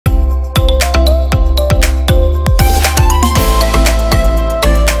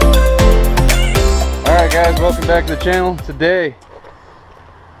guys, welcome back to the channel. Today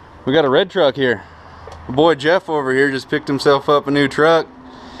we got a red truck here. My boy Jeff over here just picked himself up a new truck.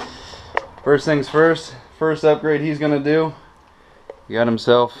 First things first upgrade he's gonna do, he got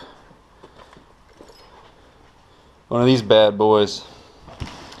himself one of these bad boys.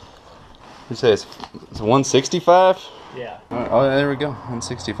 You say it's 165? Yeah. Oh, there we go,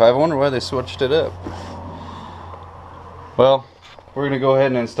 165. I wonder why they switched it up. Well, we're gonna go ahead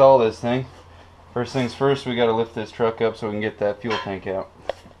and install this thing. First things first, we gotta lift this truck up so we can get that fuel tank out.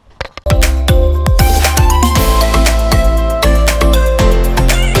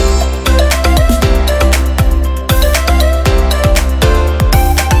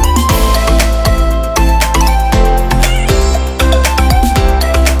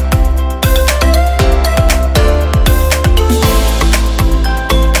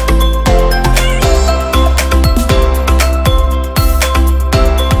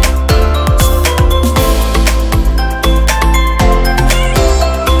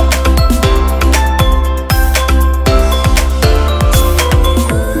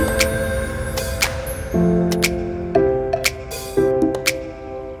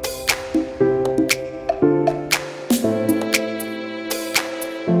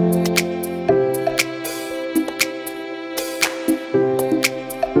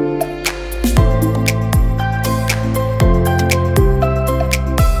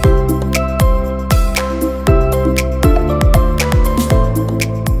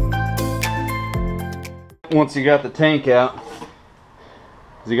 Once you got the tank out,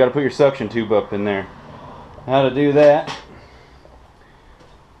 you got to put your suction tube up in there. How to do that: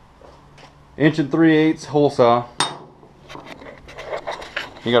 1 3/8 hole saw.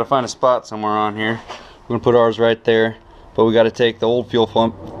 You got to find a spot somewhere on here. We're gonna put ours right there, but we got to take the old fuel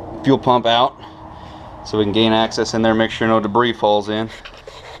pump out so we can gain access in there. Make sure no debris falls in.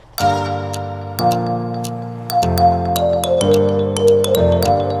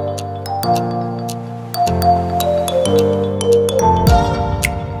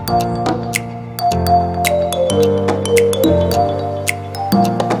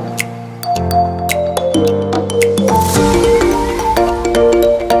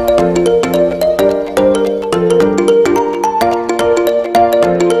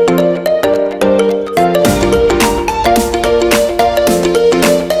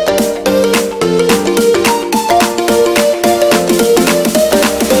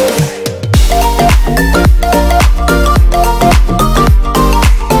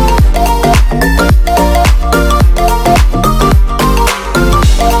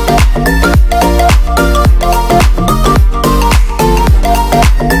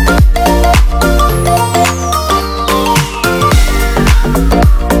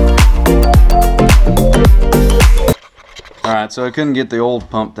 Alright, so I couldn't get the old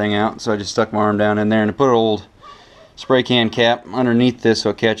pump thing out, so I just stuck my arm down in there and put an old spray can cap underneath this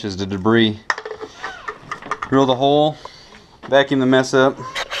so it catches the debris. Drill the hole, vacuum the mess up,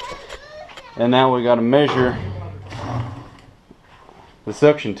 and now we got to measure the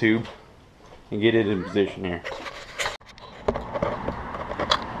suction tube and get it in position here.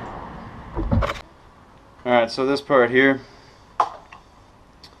 Alright, so this part here,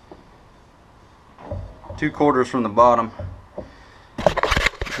 2/4 from the bottom.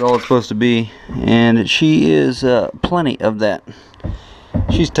 That's all it's supposed to be, and she is plenty of that.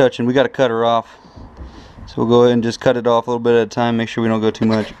 She's touching. We got to cut her off, so we'll go ahead and just cut it off a little bit at a time. Make sure we don't go too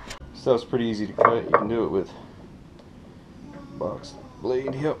much. Stuff's pretty easy to cut. You can do it with box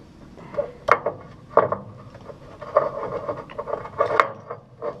blade. Yep.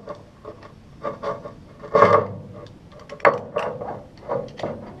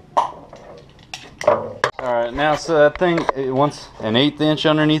 Alright, now so that thing, it wants an 1/8 inch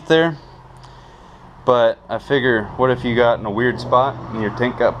underneath there, but I figure, what if you got in a weird spot and your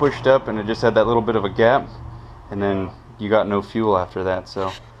tank got pushed up and it just had that little bit of a gap, and then you got no fuel after that.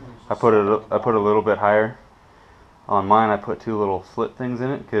 So I put a little bit higher. On mine I put 2 little slit things in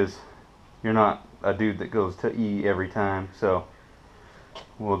it, because you're not a dude that goes to E every time, so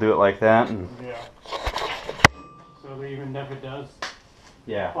we'll do it like that. And yeah. So even if it does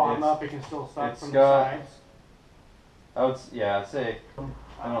yeah, bottom up, it can still start from the sides. I'd say,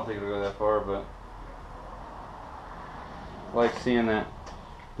 I don't think it'll go that far, but I like seeing that.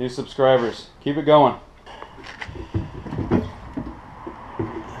 New subscribers, keep it going.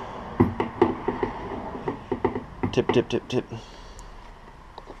 Tip, tip, tip, tip.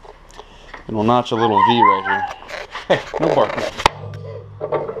 And we'll notch a little V right here. Hey, no barking.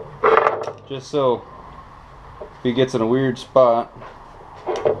 Just so if he gets in a weird spot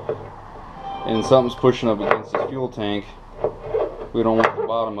and something's pushing up against his fuel tank, we don't want the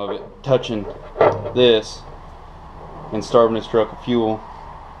bottom of it touching this and starving this truck of fuel.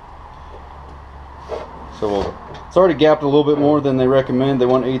 So it's already gapped a little bit more than they recommend. They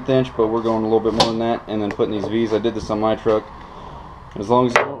want 1/8 inch, but we're going a little bit more than that. And then putting these V's, I did this on my truck. As long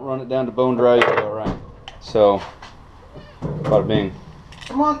as you don't run it down to bone dry, you'll be alright. So, bada bing.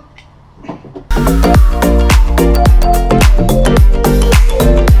 Come on.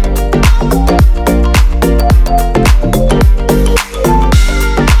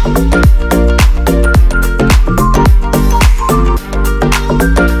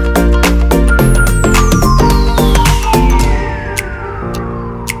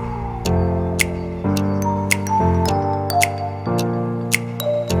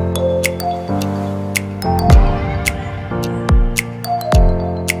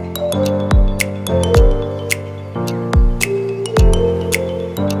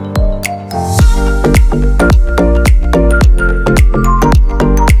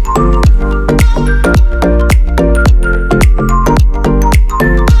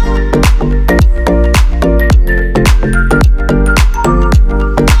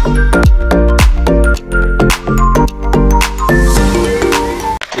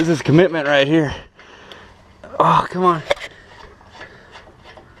 This is commitment right here. Oh, come on.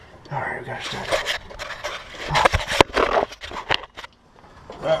 Alright, we gotta start.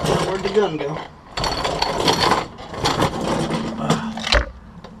 Alright, where'd the gun go?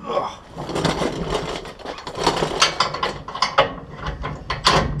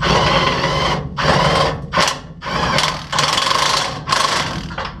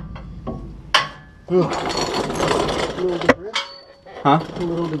 Little debris. Huh? A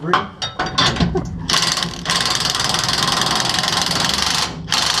little debris.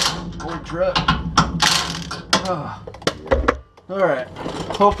 Old truck. Oh. Alright.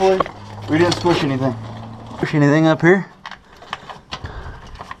 Hopefully we didn't squish anything. Squish anything up here?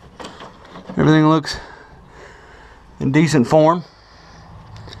 Everything looks in decent form.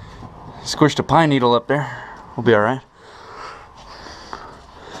 Squished a pine needle up there. We'll be alright.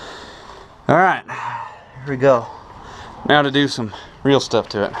 Alright. Here we go. Now to do some real stuff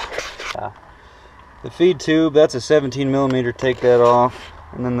to it. The feed tube, that's a 17mm, take that off.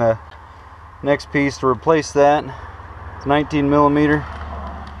 And then the next piece to replace that, it's 19mm.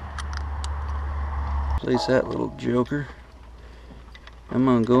 Place that little joker. Come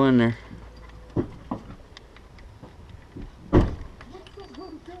on, go in there.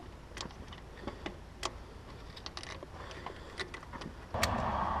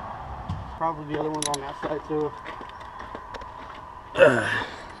 Probably the other one's on that side too.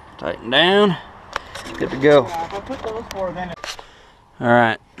 Tighten down. Good to go. Yeah, if I put those four, then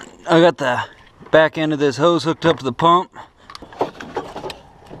Alright, I got the back end of this hose hooked up to the pump.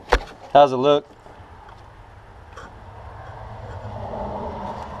 How's it look?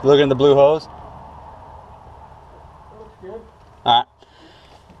 Looking at the blue hose? looks good. Alright.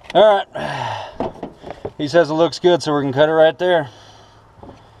 Alright. He says it looks good, so we can cut it right there.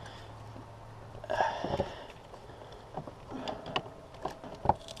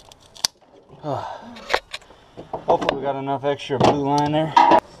 Hopefully we got enough extra blue line there.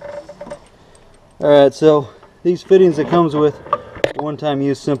 Alright, so these fittings it comes with, one-time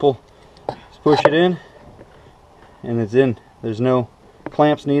use, simple. Just push it in and it's in. There's no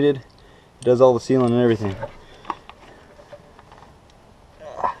clamps needed. It does all the sealing and everything.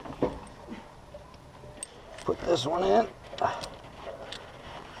 Put this one in.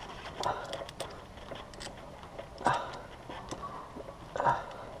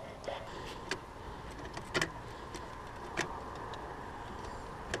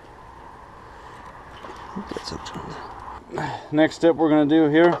 Next step we're going to do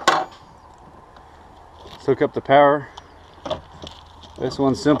here is hook up the power. This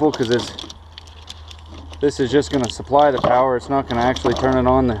one's simple because this is just going to supply the power. It's not going to actually turn it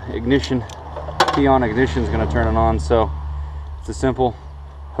on. The ignition key on ignition is going to turn it on. So it's a simple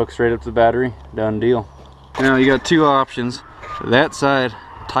hook straight up to the battery. Done deal. Now you got two options. That side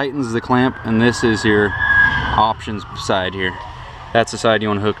tightens the clamp, and this is your options side here. That's the side you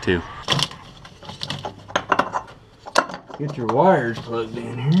want to hook to. Get your wires plugged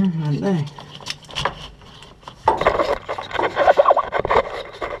in here. God dang.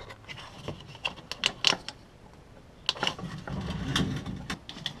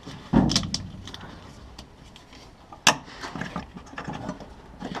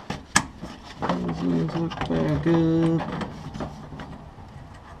 These look back up.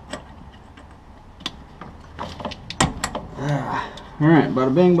 Alright,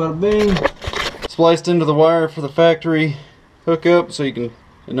 bada bing, bada bing. Spliced into the wire for the factory hookup so you can,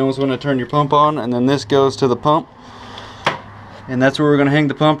 it knows when to turn your pump on, and then this goes to the pump. And that's where we're gonna hang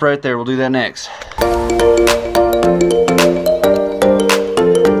the pump right there. We'll do that next.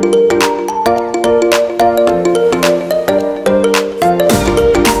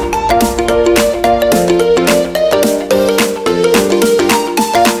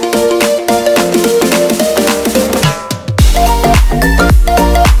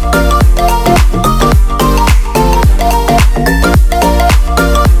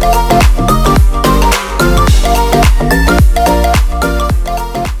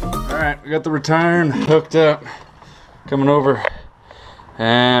 Got the return hooked up, coming over,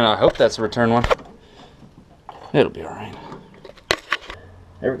 and I hope that's the return one. It'll be all right.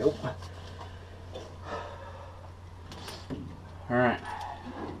 There we go. All right.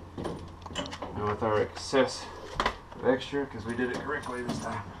 Now with our excess of extra, because we did it correctly this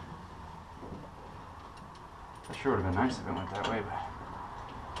time. That sure would have been nice if it went that way, but.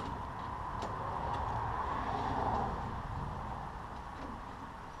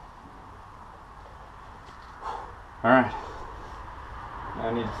 Alright, now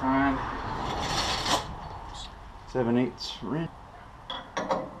I need to find 7/8 wrench.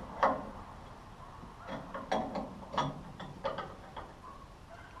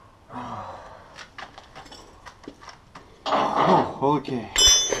 Oh, okay,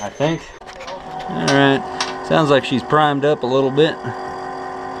 I think. Alright, sounds like she's primed up a little bit.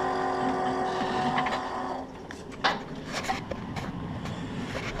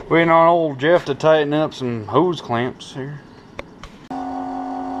 Waiting on old Jeff to tighten up some hose clamps here. Check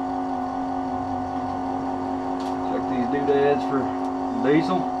these doodads for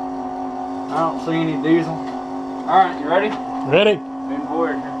diesel. I don't see any diesel. Alright, you ready? Ready? Been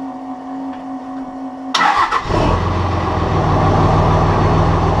forward here.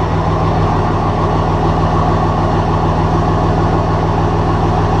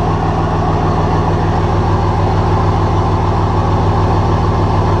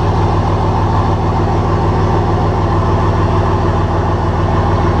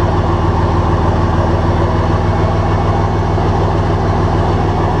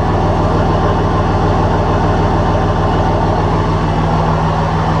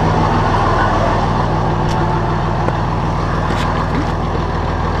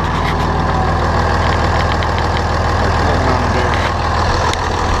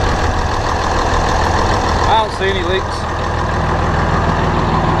 I don't see any leaks.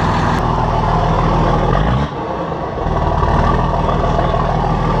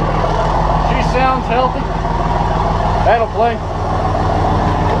 She sounds healthy. That'll play.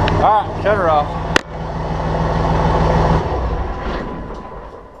 Alright, shut her off.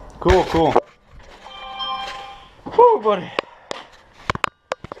 Cool, cool. Whew, buddy.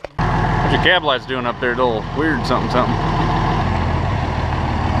 What's your cab lights doing up there? A little weird something, something.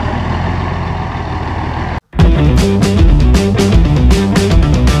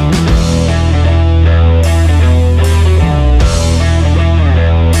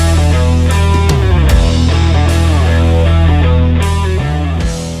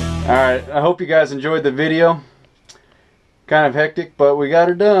 Alright, I hope you guys enjoyed the video. Kind of hectic, but we got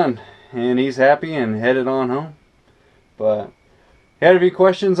her done. And he's happy and headed on home. But if you have any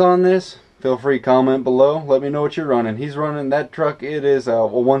questions on this, feel free to comment below. Let me know what you're running. He's running that truck. It is a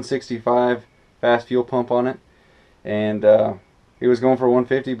 165 Fass fuel pump on it. And he was going for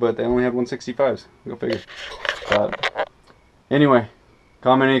 150, but they only had 165s. Go figure. But anyway,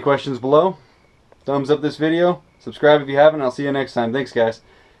 comment any questions below. Thumbs up this video. Subscribe if you haven't. I'll see you next time. Thanks, guys.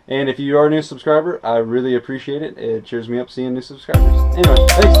 And if you are a new subscriber, I really appreciate it. It cheers me up seeing new subscribers. Anyway,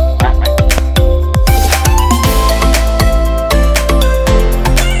 thanks. Bye.